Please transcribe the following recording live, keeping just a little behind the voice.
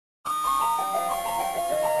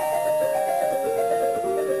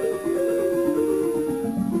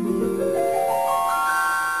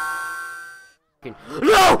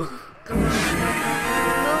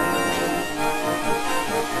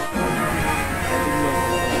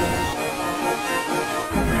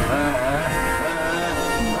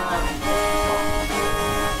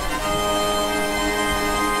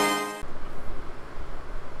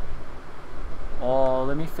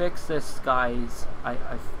fix this, guys. I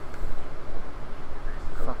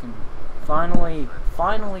fucking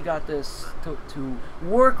finally got this to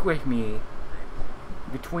work with me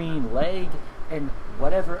between leg and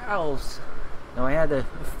whatever else. Now I had to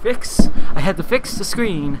fix the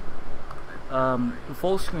screen, the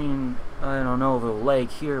full screen. I don't know if it'll lag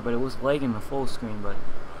here, but it was lagging the full screen. But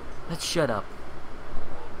let's shut up,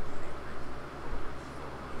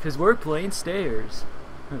 cause we're playing stairs.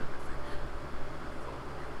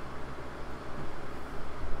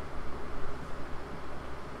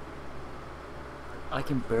 I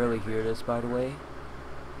can barely hear this, by the way.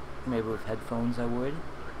 Maybe with headphones I would,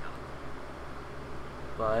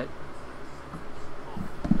 but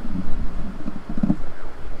I'm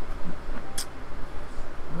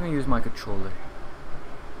gonna use my controller.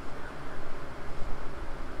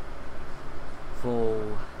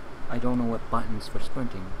 Full. I don't know what buttons for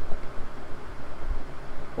sprinting.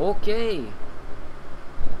 Okay.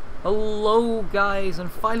 Hello, guys, and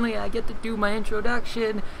finally I get to do my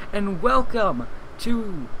introduction, and welcome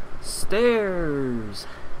to Stairs.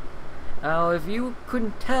 Now, if you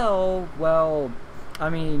couldn't tell, well,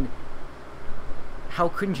 I mean, how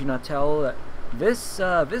couldn't you not tell? This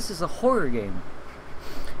is a horror game.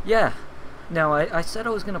 Yeah. Now, I said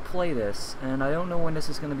I was gonna play this, and I don't know when this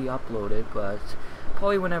is gonna be uploaded, but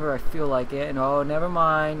probably whenever I feel like it. And oh, never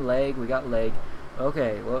mind, leg. We got leg.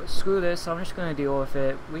 Okay, well, screw this. I'm just gonna deal with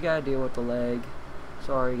it. We gotta deal with the leg.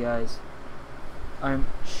 Sorry, guys. I'm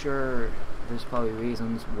sure there's probably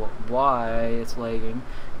reasons why it's lagging.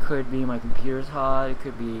 Could be my computer's hot. It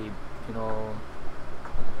could be, you know,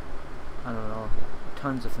 I don't know,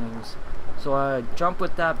 tons of things. So I jump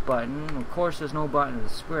with that button. Of course, there's no button to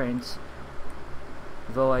sprint,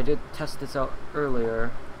 though I did test this out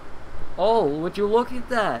earlier. Oh, would you look at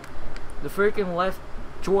that? The freaking left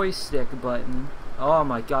joystick button. Oh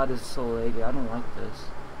my god, this is so laggy. I don't like this.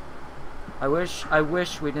 I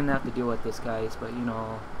wish we didn't have to deal with this, guys, but you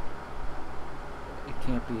know, it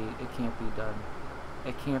can't be done.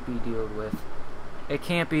 It can't be dealt with. It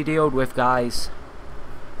can't be dealt with, guys.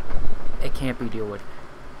 It can't be dealt with.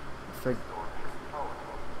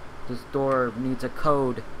 This door needs a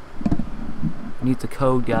code. Needs a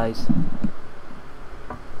code, guys.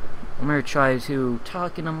 I'm gonna try to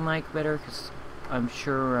talk in the mic better, because I'm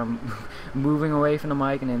sure I'm moving away from the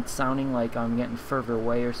mic and it's sounding like I'm getting further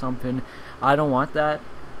away or something. I don't want that.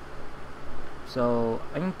 So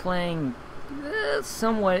I'm playing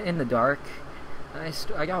somewhat in the dark.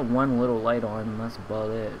 I got one little light on, and that's about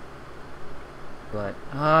it. But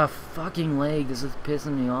fucking leg, this is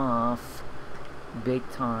pissing me off big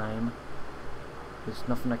time. There's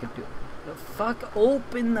nothing I can do. The fuck,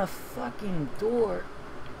 open the fucking door.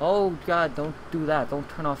 Oh god, don't do that. Don't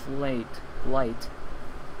turn off light.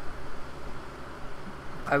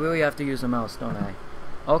 I really have to use the mouse, don't I?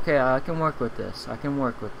 Okay, I can work with this.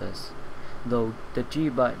 Though the G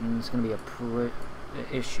button is gonna be a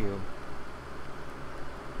issue.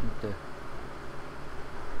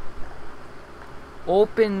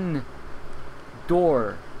 Open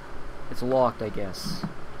door. It's locked, I guess.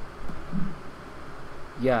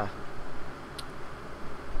 Yeah.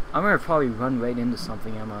 I'm gonna probably run right into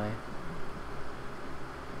something, am I?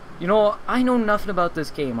 You know, I know nothing about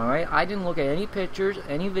this game, alright? I didn't look at any pictures,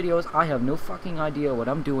 any videos. I have no fucking idea what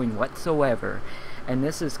I'm doing whatsoever. And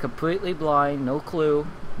this is completely blind, no clue,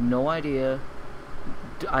 no idea.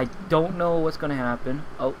 I don't know what's gonna happen.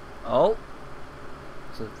 Oh.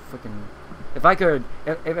 It's a freaking... If I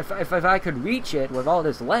could reach it with all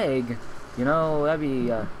this leg, you know, that'd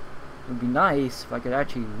be nice if I could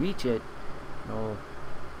actually reach it. You know,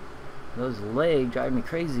 those legs drive me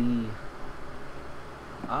crazy.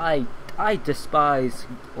 I despise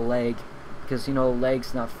leg, because you know,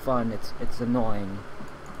 leg's not fun. It's annoying.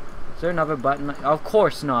 Is there another button? Of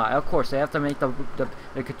course not. Of course they have to make the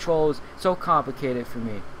controls so complicated for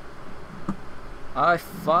me. I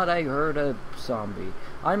thought I heard a zombie.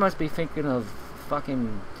 I must be thinking of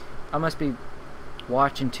fucking... I must be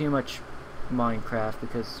watching too much Minecraft,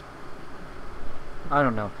 because... I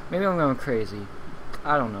don't know. Maybe I'm going crazy.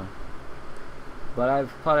 I don't know. But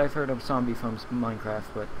I've heard of zombie from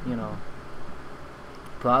Minecraft, but, you know...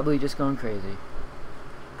 Probably just going crazy.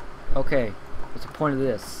 Okay. What's the point of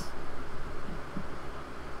this?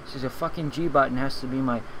 This is a fucking G button has to be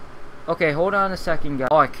my... Okay, hold on a second, guys.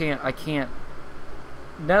 Oh, I can't...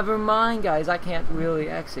 Never mind, guys. I can't really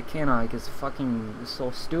exit, can I? Because fucking it's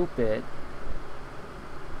so stupid.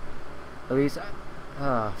 At least,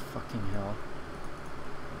 fucking hell.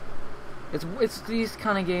 It's these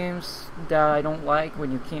kind of games that I don't like,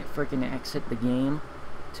 when you can't freaking exit the game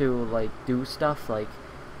to like do stuff. Like,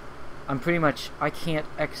 I'm pretty much, I can't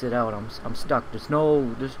exit out. I'm stuck. There's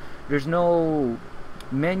no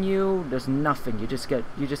menu. There's nothing. You just get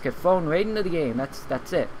thrown right into the game.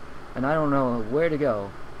 That's it. And I don't know where to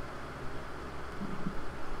go.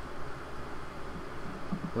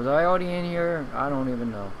 Was I already in here? I don't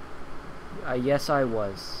even know. Yes, I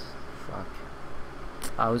was. Fuck.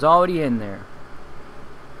 I was already in there.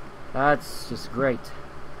 That's just great.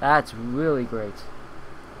 That's really great.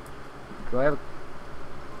 Do I have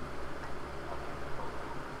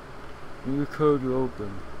a new code to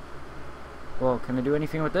open? Well, can I do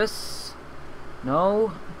anything with this?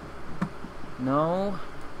 No. No.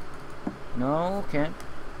 No. Can't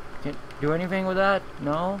do anything with that?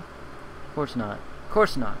 No. Of course not. Of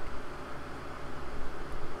course not.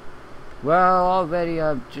 Well, already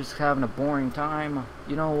I'm just having a boring time.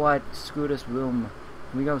 You know what? Screw this room.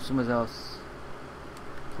 Can we go somewhere else?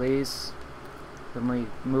 Please? Can we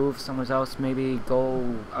move somewhere else? Maybe go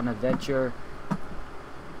on an adventure?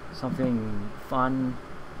 Something fun?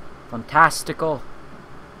 Fantastical?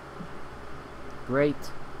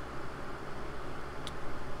 Great?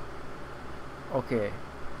 Okay.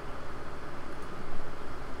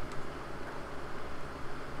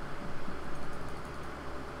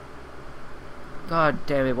 God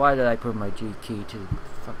damn it, why did I put my G key to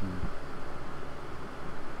fucking...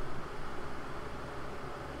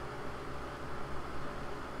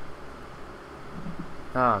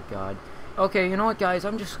 Oh god. Okay, you know what guys,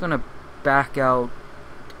 I'm just gonna back out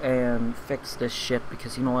and fix this shit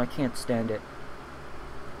because, you know, I can't stand it.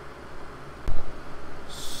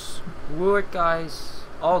 Screw it, guys.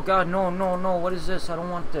 Oh god, no, no, no, what is this? I don't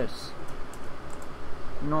want this.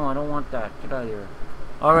 No, I don't want that. Get out of here.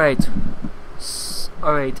 Alright.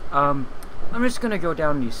 Alright, I'm just gonna go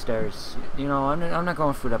down these stairs. You know, I'm not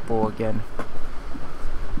going through that bowl again.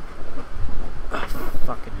 Oh,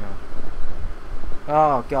 fucking hell.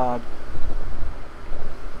 Oh, God.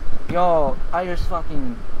 Yo, I just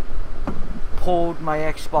fucking pulled my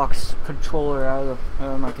Xbox controller out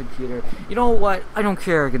of my computer. You know what? I don't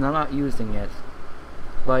care because I'm not using it.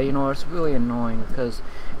 But, you know, it's really annoying because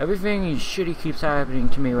everything shitty keeps happening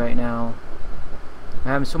to me right now. I'm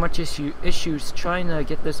having so much issues trying to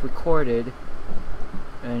get this recorded.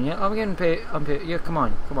 And yeah, I'm getting paid. Yeah, come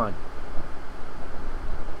on, come on.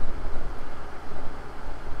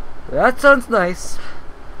 That sounds nice.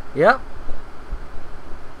 Yep.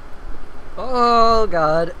 Oh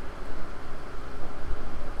god.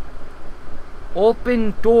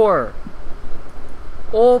 Open door.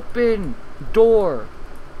 Open door.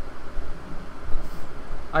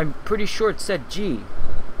 I'm pretty sure it said G.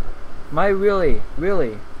 Am I really?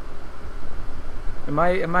 Am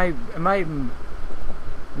I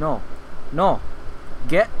no. No.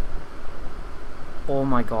 Get. Oh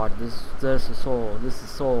my god, this is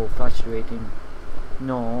so frustrating.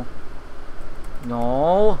 No.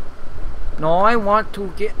 No. No, I want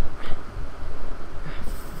to get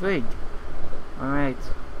frig. Alright.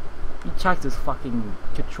 You check this fucking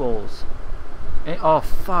controls. And, oh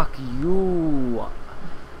fuck you.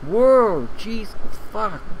 Whoa, jeez,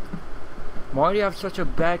 fuck. Why do you have such a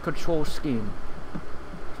bad control scheme?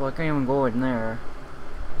 So I can't even go in there.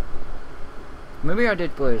 Maybe I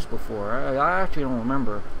did play this before. I actually don't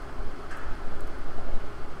remember.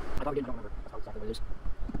 I probably don't remember. That's exactly what it is.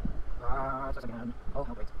 It's a second hand. Oh,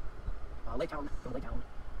 no, wait. Lake Town. Go to Lake Town.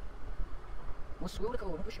 What's the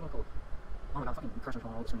code? What was the code? Oh my god, fucking cursor's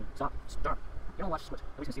going all over the screen. Stop. Stop. You know what? Just quit.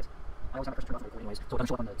 Nobody's gonna see it. I always have my cursor turned off anyways, so it doesn't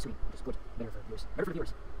show up on the screen, which is good. Better for the viewers. Better for the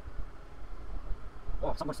viewers.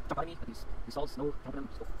 Oh, someone's jumped out of me with these salts, no jumping them,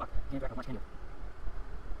 so fuck. Can't back up much, can you?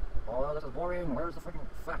 Oh, this is boring. Where's the freaking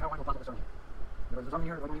fuck? I don't want to go past this on here. There's a zone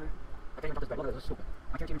here, right here. I can't even jump this bed. Look at this, this is stupid.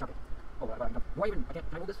 I can't even jump it. Oh, I can jump. Do I even, can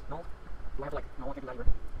I move this? No. Do I have to like, no, I can't do that either.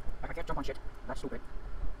 I can't jump on shit. That's stupid.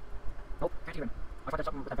 Nope, can't even. I thought there's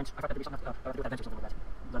something with that bench. I thought there'd be something to do with that bench or something like that.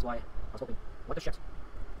 That's why I was hoping. What the shit?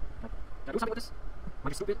 Can I do something with this? Am I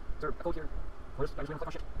just stupid? Is there a code here? Or is I just gonna click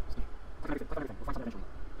on shit? Click on everything. Click on everything. We'll find something eventually.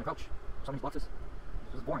 Can I crouch? Some of these boxes.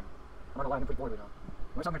 This is boring. I'm not gonna lie, I'm pretty bored right now.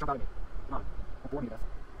 Where's something gonna jump out of me? Come on. Don't bore me to death.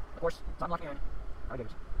 Of course, it's not unlocking it. I get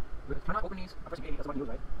it. Can I not open these? I'm pressing A, that's what I use,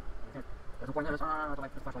 right? Okay. There's no point in this.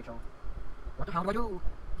 It's a flashlight show. What the hell do I do?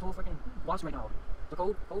 I'm so freaking lost right now. The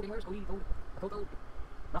code? Code? Where's code? Code?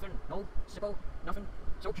 Nothing? No? Sippo? Nothing?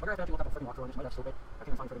 So, I'm gonna have to look up a freaking walkthrough on this. Why that's stupid? I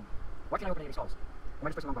can't even find freaking. Why can't I open any of these stalls? Am I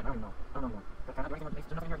just pressing the wrong button? I don't even know. I don't know anymore. Can I do anything?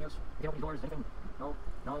 There's nothing here in use. Can I open these doors? Anything? No.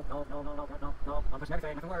 I'm pressing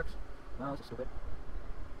everything. Nothing works. No, this is stupid.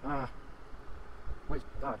 What is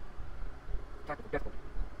God? Tactical difficulty.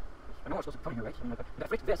 I know I'm supposed to come here, right? I mean, I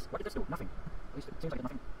flicked this. What did this do? Nothing. At least it seems like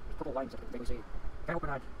nothing. There's purple lines that can vaguely say. Can I open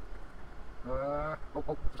that? Oh,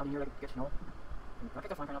 there's something here I can get, no? Can I pick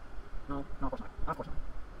that flying pan up? No, no, of course not. Of course not.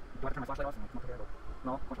 Do I have to turn my flashlight off and come up here?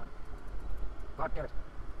 No, of course not. God damn it.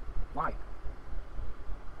 Why? You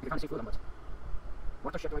can kind of see through them, but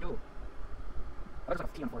what the shit do I do? I just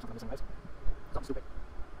like a key on 4 or something missing, right? Something stupid.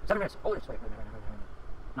 7 minutes. Oh, it's wait.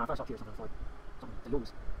 No, I thought I saw key or something on the floor. Something to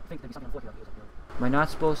lose. I think there'd be something on the floor here. Am I not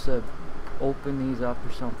supposed to open these up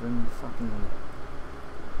or something? Fucking.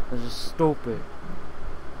 This is stupid.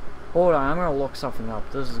 Hold on, I'm gonna look something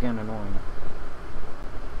up. This is getting annoying.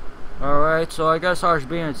 Alright, so I guess I was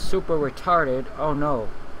being super retarded. Oh no.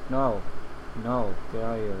 No. No. Get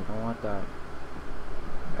out of here. I don't want that.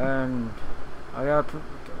 And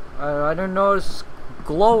I didn't notice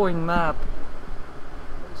glowing map.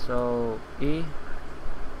 So E.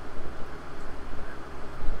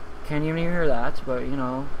 Can't even hear that, but you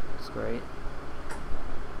know, it's great.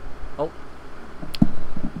 Oh.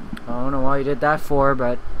 I don't know why you did that for,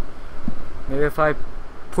 but maybe if I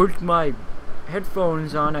put my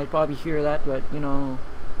headphones on, I'd probably hear that, but you know.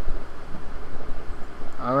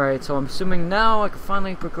 Alright, so I'm assuming now I can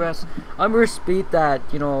finally progress. I'm gonna speed that,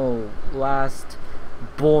 you know, last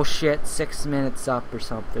bullshit 6 minutes up or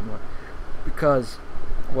something. Because,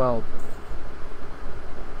 well,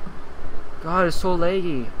 God, it's so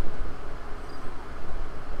laggy.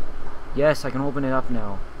 Yes, I can open it up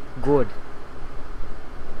now. Good.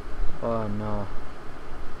 Oh no.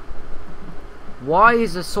 Why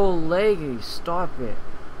is it so laggy? Stop it.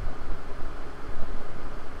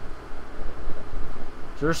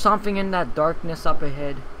 Is there something in that darkness up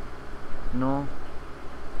ahead? No.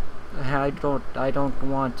 I don't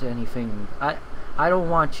want anything. I don't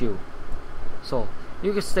want you. So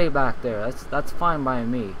you can stay back there. That's fine by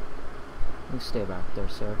me. You stay back there,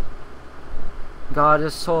 sir. God,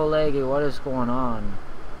 it's so laggy. What is going on?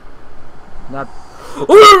 That.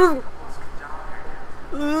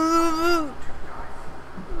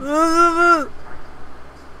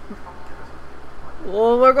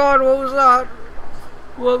 Oh my God! What was that?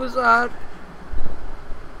 What was that?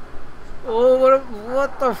 Oh,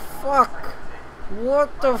 what the fuck?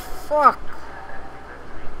 What the fuck?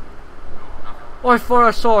 Oh, I thought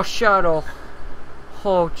I saw a shadow.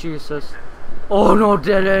 Oh, Jesus. Oh, no,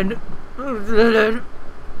 dead end. Dead end.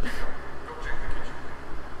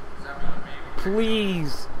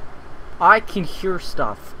 Please. I can hear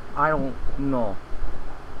stuff. I don't know.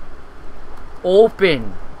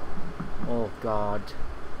 Open. Oh, God.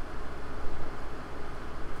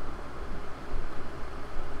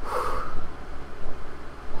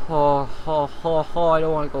 I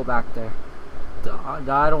don't want to go back there.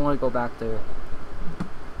 I don't want to go back there.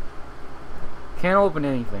 Can't open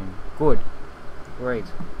anything. Good. Great.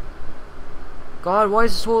 God, why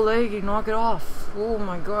is it so laggy? Knock it off. Oh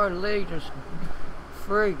my God, lag just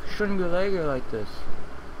freak. Shouldn't be laggy like this.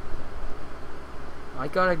 I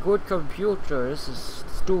got a good computer. This is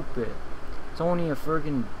stupid. It's only a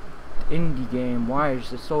friggin' indie game. Why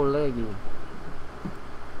is it so laggy?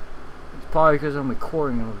 It's probably because I'm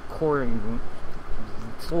recording and recording.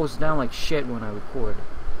 It slows down like shit when I record.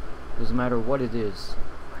 Doesn't matter what it is.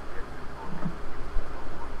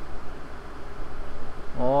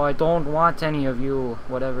 Oh, I don't want any of you.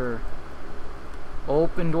 Whatever.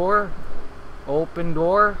 Open door. Open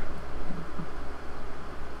door.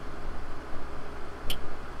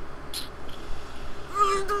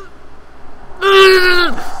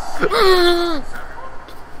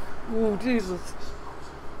 Oh, Jesus.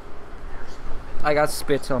 I got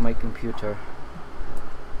spit on my computer.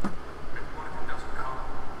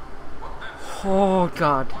 Oh,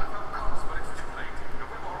 God.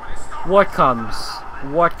 What comes?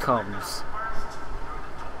 What comes?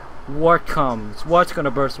 What comes? What's gonna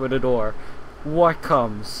burst with the door? What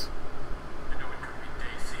comes?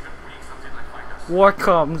 What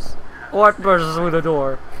comes? What bursts through the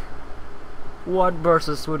door? What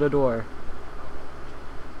bursts through the door?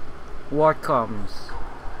 What comes?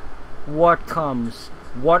 What comes?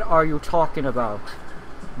 What are you talking about?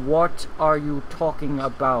 What are you talking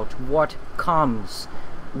about? What comes?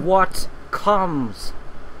 What comes?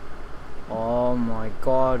 Oh my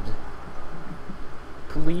God.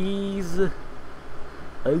 Please.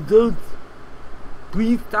 I don't.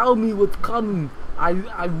 Please tell me what's coming. I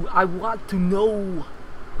want to know.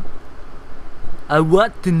 I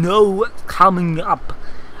want to know what's coming up.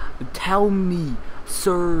 Tell me,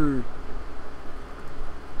 sir.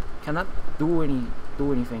 Cannot do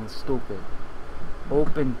anything stupid.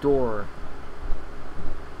 Open door.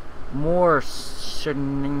 More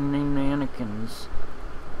shenanigans.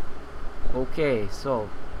 Okay, so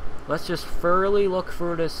let's just thoroughly look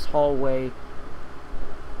through this hallway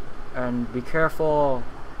and be careful.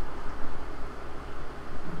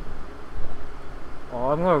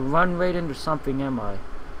 Oh, I'm gonna run right into something, am I?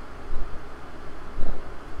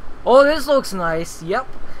 Oh, this looks nice. Yep.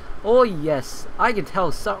 Oh, yes. I can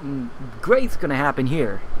tell something great's gonna happen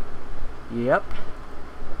here. Yep.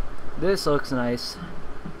 This looks nice.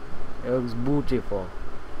 It looks beautiful.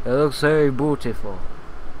 It looks very beautiful.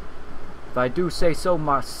 If I do say so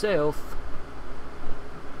myself.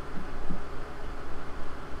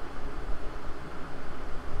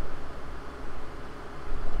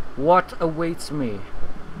 What awaits me?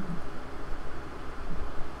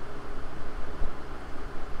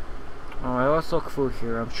 Alright, let's look through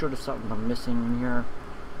here. I'm sure there's something I'm missing in here.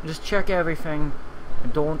 Just check everything.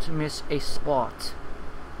 And don't miss a spot.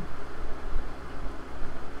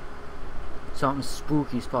 Something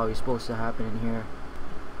spooky is probably supposed to happen in here.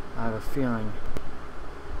 I have a feeling.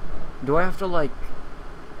 Do I have to, like...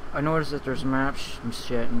 I noticed that there's maps and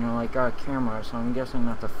shit, and you're like, got a camera, so I'm guessing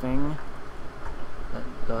that's a thing. That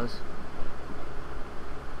does.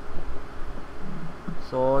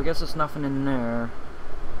 So I guess there's nothing in there.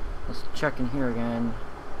 Let's check in here again.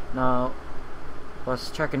 No.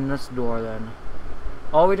 Let's check in this door then.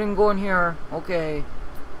 Oh, we didn't go in here. Okay.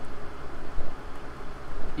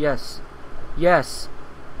 Yes. Yes.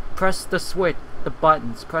 Press the switch. The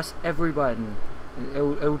buttons. Press every button.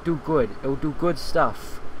 It'll do good. It'll do good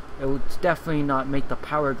stuff. It will definitely not make the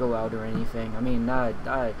power go out or anything. I mean,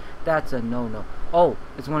 that's a no-no. Oh,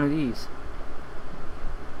 it's one of these.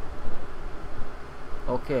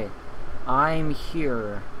 Okay. I'm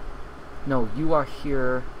here. No, you are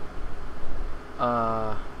here.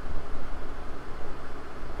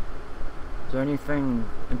 Is there anything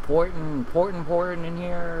important in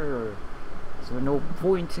here? Or is there no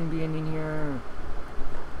point in being in here?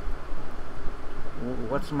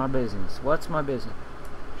 What's my business? What's my business?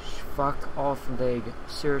 Fuck off, leg.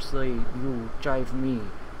 Seriously, you drive me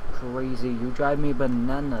crazy. You drive me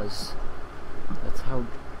bananas. That's how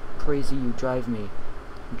crazy you drive me.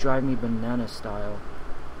 You drive me banana style.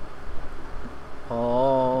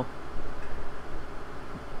 Oh.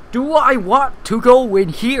 Do I want to go in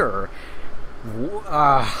here?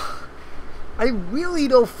 I really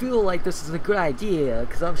don't feel like this is a good idea,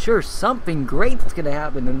 because I'm sure something great's gonna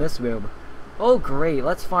happen in this room. Oh great,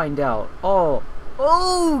 let's find out. Oh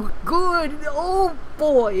good. Oh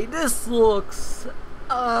boy, this looks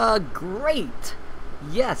great.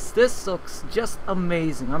 Yes, this looks just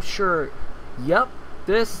amazing. I'm sure. Yep,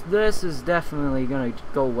 this is definitely gonna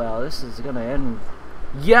go well. This is gonna end.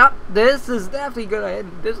 Yep, this is definitely gonna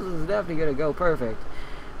end. This is definitely gonna go perfect.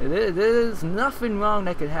 There's nothing wrong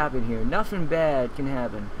that could happen here. Nothing bad can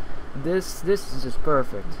happen. This is just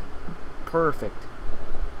perfect. Perfect.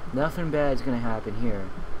 Nothing bad's gonna happen here.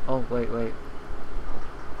 Oh wait.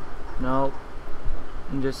 No.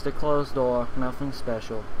 Just a closed door. Nothing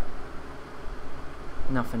special.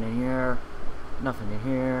 Nothing in here. Nothing in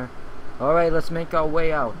here. Alright, let's make our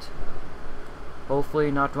way out. Hopefully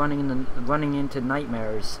not running into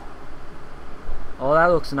nightmares. Oh, that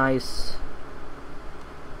looks nice.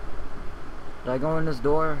 Did I go in this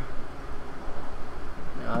door?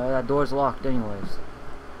 That door's locked anyways.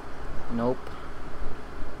 Nope.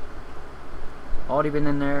 Already been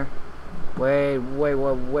in there. Wait. Do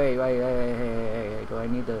I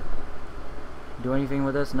need to do anything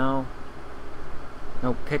with this? No.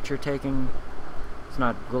 No picture taking. It's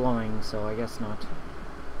not glowing, so I guess not.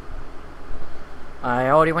 I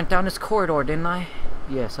already went down this corridor, didn't I?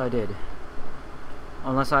 Yes, I did.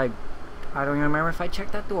 Unless I don't even remember if I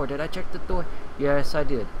checked that door. Did I check the door? Yes, I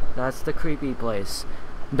did. That's the creepy place.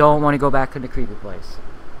 Don't want to go back to the creepy place.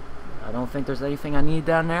 I don't think there's anything I need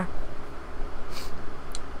down there.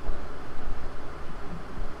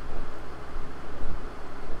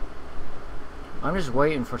 I'm just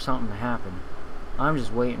waiting for something to happen. I'm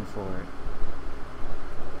just waiting for it.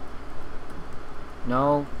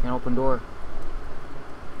 No, can't open door.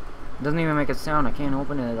 It doesn't even make a sound. I can't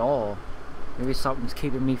open it at all. Maybe something's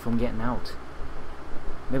keeping me from getting out.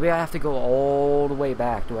 Maybe I have to go all the way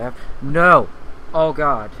back. Do I have... No! Oh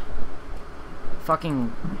god.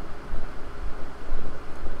 Fucking...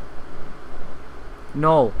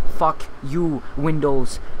 No. Fuck you,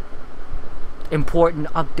 Windows. Important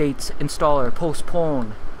updates installer.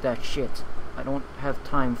 Postpone that shit. I don't have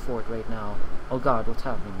time for it right now. Oh god, what's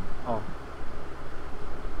happening? Oh.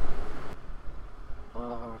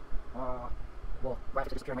 Well, graphics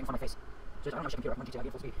are disappearing right in front of my face. Just, I don't know how to computer. I'm on GTA, I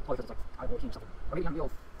get full speed. Probably because it's like, I will team something. Or maybe Unreal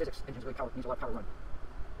Physics engine's really power, needs a lot of power to run.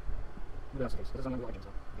 Maybe that's the case. This is Unreal Engine, so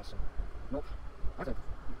I guess so. Nope. I think.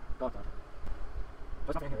 God.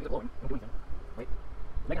 There's nothing in here. Is it glowing? It don't do anything. Wait.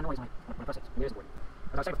 It's making a noise when I press it. Where's the board?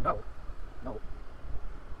 As I was saying before, no. So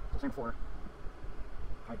I was saying before.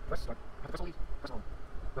 I press start. I have to press all these. Press all. Do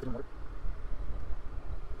I have to do more?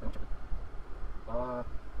 I don't check it.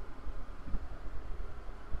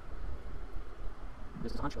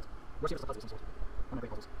 This is a hunch list. We're serious as a puzzle of some sort. I'm not great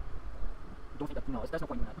puzzles. Don't think that, no, there's no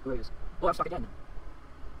point in that. It really is. Oh, I'm stuck again.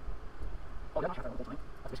 Oh, they're not half the whole time.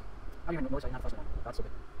 That's risky. I didn't even notice I didn't have a flashlight on. That's so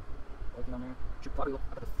good. Anything down there? Should probably look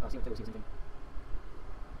at the CO2 to see if there's anything.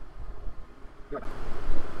 Be right back.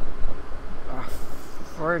 Ah,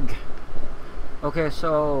 frig. Okay,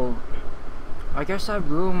 so I guess that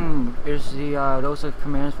room is the those are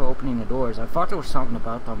commands for opening the doors. I thought there was something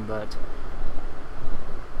about them, but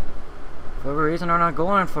for whatever reason they're not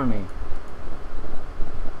going for me.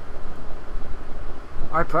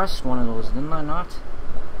 I pressed one of those, didn't I not?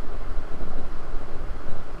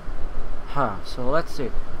 Huh, so let's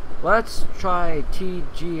see. Let's try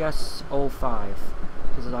TGS05.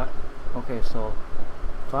 Is that okay, so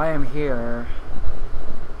if I am here,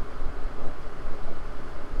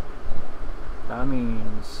 that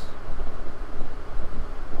means,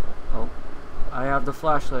 oh, I have the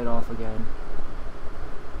flashlight off again.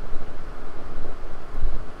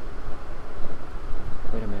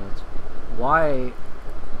 Wait a minute. Why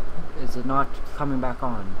is it not coming back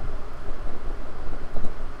on?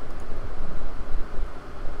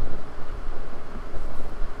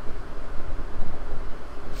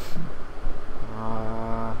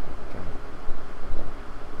 Okay.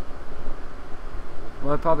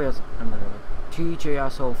 Well, it probably has another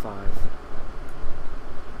TGS05.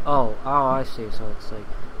 Oh, I see. So it's like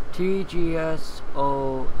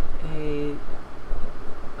TGS08.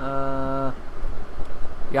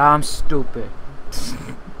 Yeah, I'm stupid.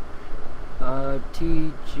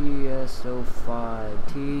 TGS05.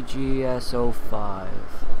 TGS05.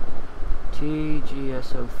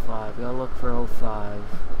 TGS05. Gotta look for 05.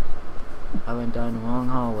 I went down the wrong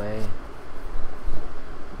hallway.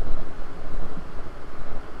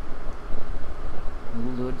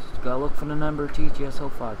 Gotta look for the number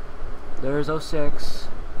TGS05. There's 06.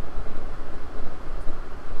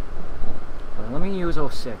 Well, let me use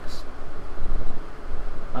 06.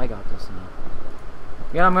 I got this now.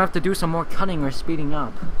 Yeah, I'm gonna have to do some more cutting or speeding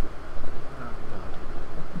up. Oh god.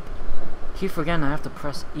 Keep forgetting I have to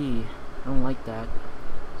press E. I don't like that.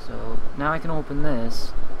 So now I can open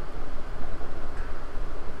this.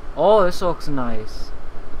 Oh, this looks nice.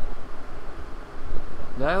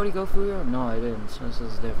 Did I already go through here? No, I didn't. So this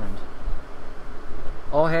is different.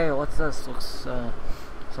 Oh, hey, what's this? Looks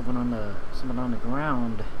something on the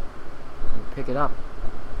ground. Pick it up.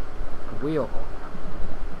 A wheel.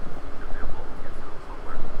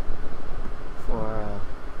 For a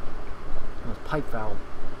pipe valve.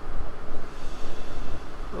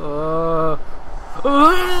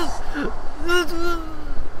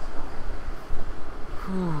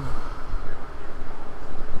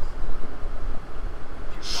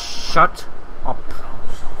 Shut up.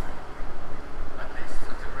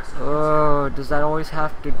 Does it always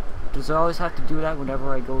have to do that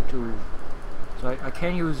whenever I go to? So I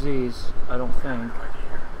can't use these, I don't think.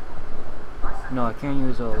 No, I can't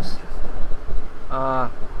use those.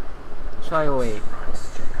 Try 08.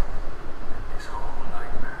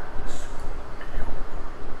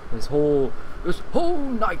 This whole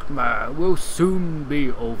nightmare will soon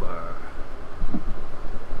be over.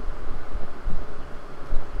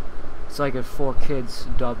 It's like if 4 kids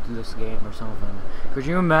dubbed this game or something. Could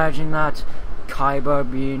you imagine that? Kaiba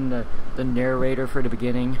being the narrator for the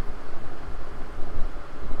beginning.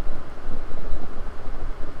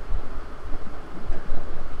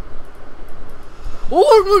 Oh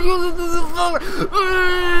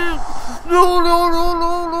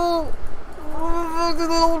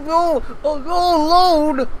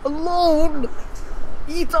no, alone,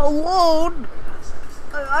 eat alone.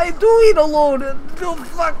 I do eat alone. No,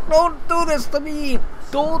 fuck, don't do this to me.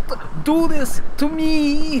 Don't do this to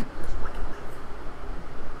me.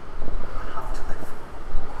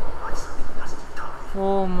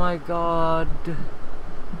 Oh my god.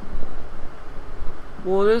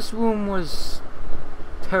 Well, this room was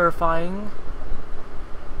terrifying.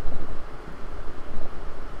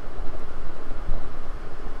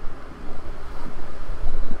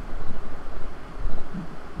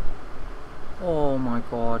 Oh my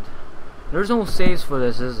god. There's no saves for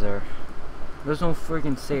this, is there? There's no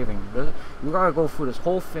freaking saving. You gotta go through this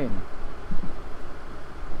whole thing.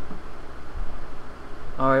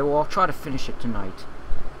 Alright, well, I'll try to finish it tonight.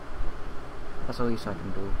 That's the least I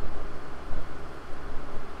can do.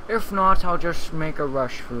 If not, I'll just make a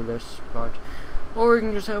rush through this, but... Or we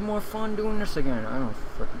can just have more fun doing this again. I don't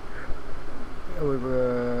freaking... It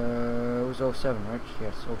was 07, right?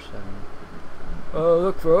 Yes, 07.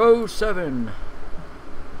 Look for 07.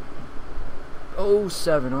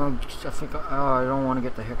 07. I think I don't want to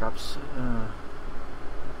get the hiccups.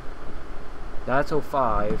 That's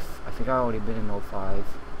 05. I think I already been in 05.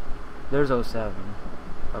 There's 07.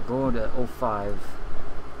 I'll go into 05.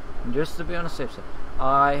 Just to be on the safe side.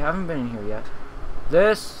 I haven't been in here yet.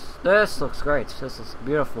 This looks great. This looks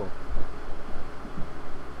beautiful.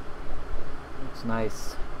 It's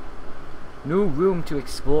nice. New room to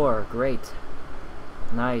explore. Great.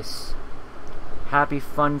 Nice. Happy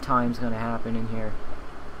fun times gonna happen in here.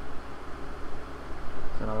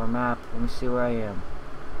 It's another map. Let me see where I am.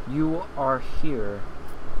 You are here.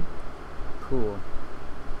 Cool.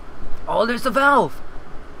 Oh, there's the valve!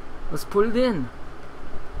 Let's put it in.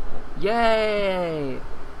 Yay!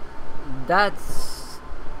 That's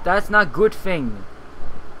not good thing.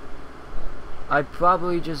 I'd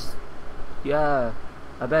probably just... Yeah.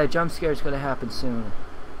 I bet a jump scare is gonna happen soon.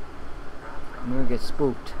 I'm gonna get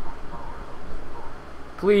spooked.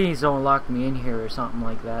 Please don't lock me in here or something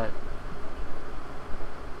like that.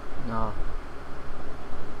 No.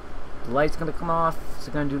 The light's gonna come off. Is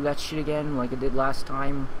it gonna do that shit again like it did last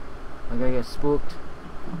time? I'm gonna get spooked.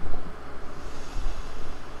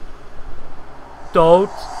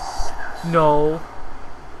 Don't. No.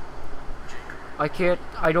 I can't.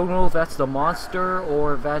 I don't know if that's the monster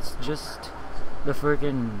or if that's just the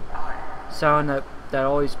freaking sound that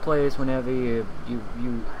always plays whenever you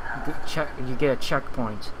get a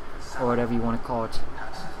checkpoint or whatever you want to call it.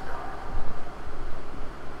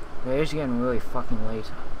 Yeah, it's getting really fucking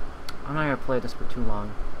late. I'm not gonna play this for too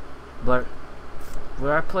long, but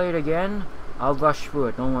when I play it again, I'll rush through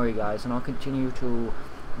it. Don't worry, guys, and I'll continue to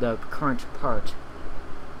the current part.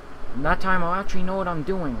 And that time, I'll actually know what I'm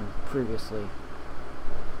doing previously,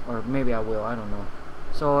 or maybe I will. I don't know.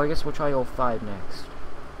 So I guess we'll try 05 next.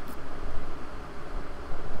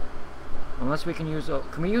 Unless we can use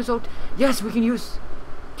can we use yes, we can use.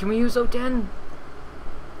 Can we use 010?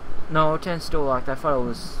 No, 10's still locked. I thought it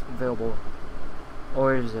was available.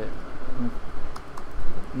 Or is it?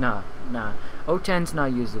 Nah. 010's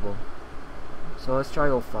not usable. So let's try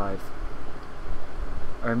 05.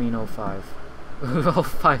 Or I mean 05.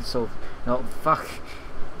 05, so... No, fuck.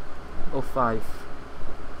 05.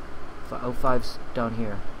 05's down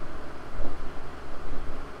here.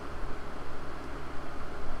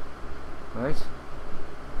 Right?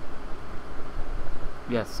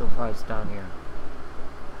 Yes, 05's down here.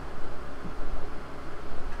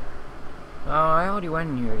 Oh, I already went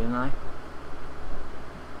in here, didn't I?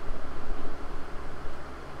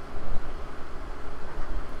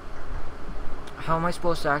 How am I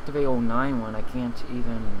supposed to activate 09 when I can't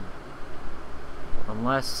even...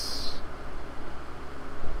 Unless...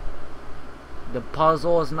 The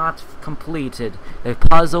puzzle is not completed. The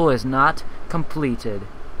puzzle is not completed.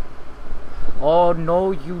 Oh,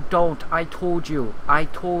 no, you don't. I told you. I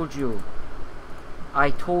told you. I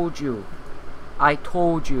told you. I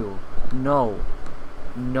told you. No.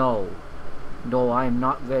 No. No, I am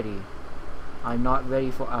not ready. I'm not ready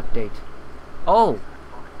for update. Oh!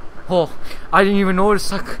 Oh, I didn't even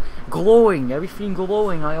notice, like, glowing. Everything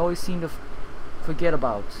glowing I always seem to forget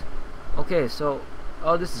about. Okay, so...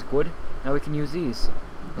 Oh, this is good. Now we can use these.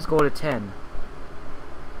 Let's go to 10.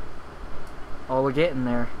 Oh, we're getting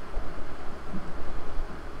there.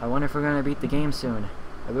 I wonder if we're gonna beat the game soon.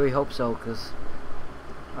 I really hope so, because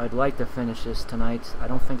I'd like to finish this tonight. I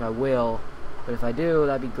don't think I will, but if I do,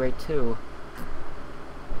 that'd be great too.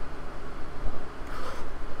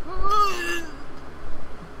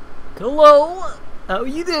 Hello! How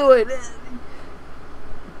you doing?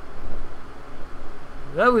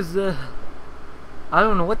 That was, I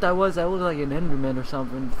don't know what that was. That looked like an Enderman or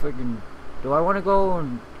something. Friggin', do I want to go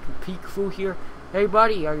and peek through here? Hey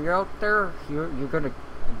buddy, are you out there? You're gonna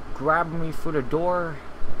grab me through the door?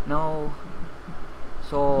 No.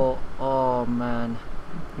 So, oh man,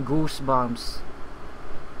 goosebumps.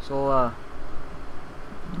 So,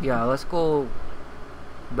 yeah, let's go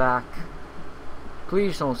back.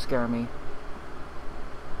 Please don't scare me.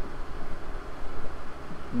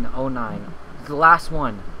 No, 09. The last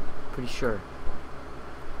one, pretty sure.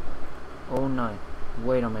 09.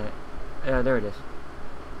 Wait a minute. Yeah, there it is.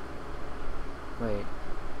 Wait.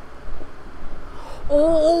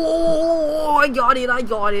 Oh, I got it, I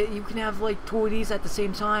got it. You can have like two of these at the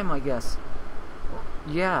same time, I guess.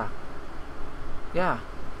 Yeah. Yeah.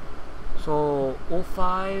 So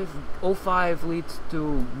 05 leads to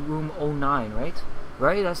room 09, right?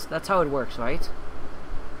 Right? That's how it works, right?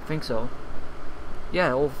 I think so.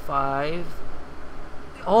 Yeah, 05.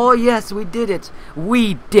 Oh yes, we did it.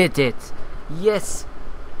 We did it. Yes.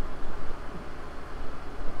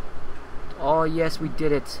 Oh yes, we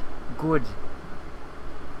did it. Good.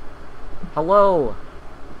 Hello.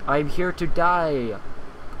 I'm here to die.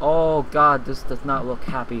 Oh god, this does not look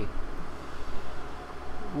happy.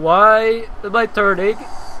 Why am I turning?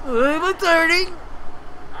 Why am I turning?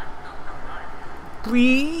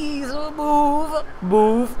 Please move.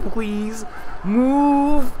 Move, please.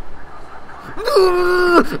 Move.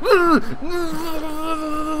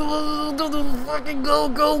 Fucking go,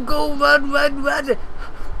 run.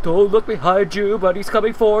 Don't look behind you, but he's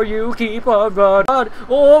coming for you. Keep on running.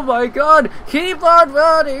 Oh my god, keep on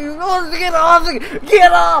running. Oh, get off.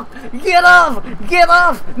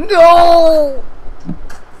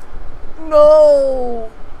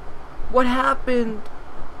 No. What happened?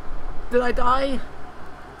 Did I die?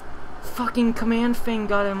 Fucking command thing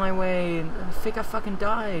got in my way, and I think I fucking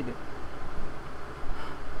died.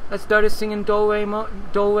 I started singing do re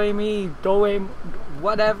mi,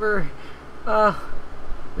 whatever.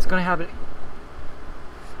 It's gonna happen.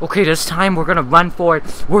 Okay, this time we're gonna run for it.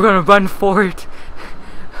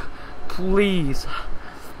 Please.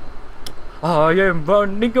 I am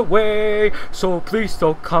running away, so please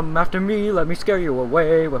don't come after me. Let me scare you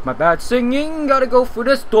away with my bad singing. Gotta go through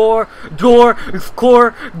this door, core,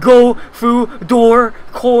 go through door,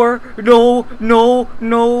 core, no,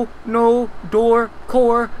 door,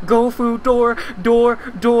 core, go through door,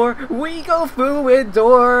 we go through a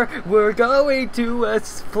door. We're going to a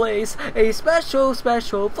place, a special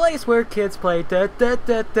place where kids play.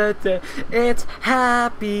 It's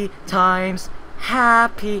happy times.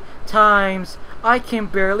 I can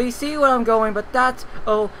barely see where I'm going, but that's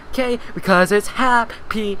okay because it's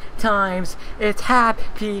happy times. This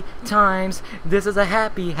is a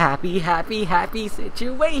happy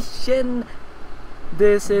situation.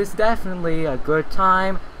 This is definitely a good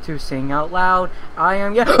time to sing out loud. I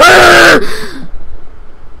am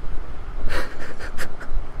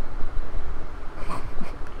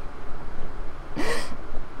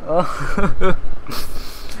oh.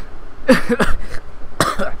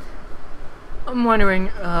 I'm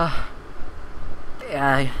wondering,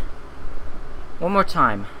 yeah, one more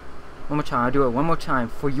time, I'll do it one more time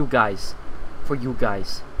for you guys,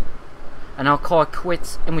 and I'll call it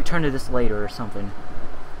quits and we turn to this later or something.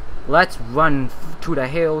 Let's run to the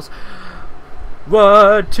hills,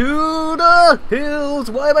 why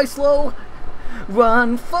am I slow?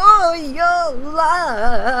 Run for your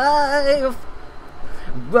life,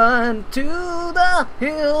 run to the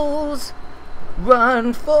hills.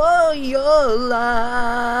 Run for your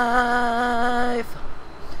life.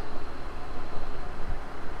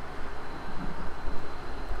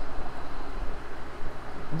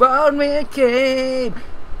 Round me came.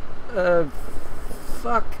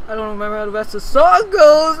 Fuck. I don't remember how the rest of the song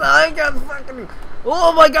goes. I got fucking.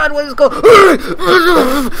 Oh my god, what is it called?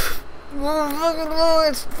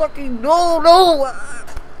 It's fucking. No.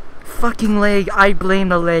 Fucking leg. I blame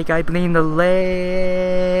the leg.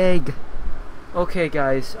 Okay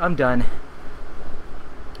guys, I'm done.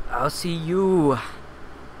 I'll see you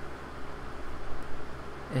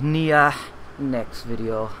in the next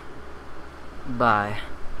video. Bye.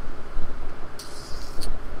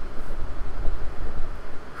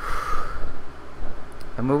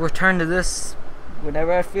 And we'll return to this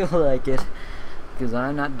whenever I feel like it, because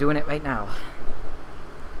I'm not doing it right now.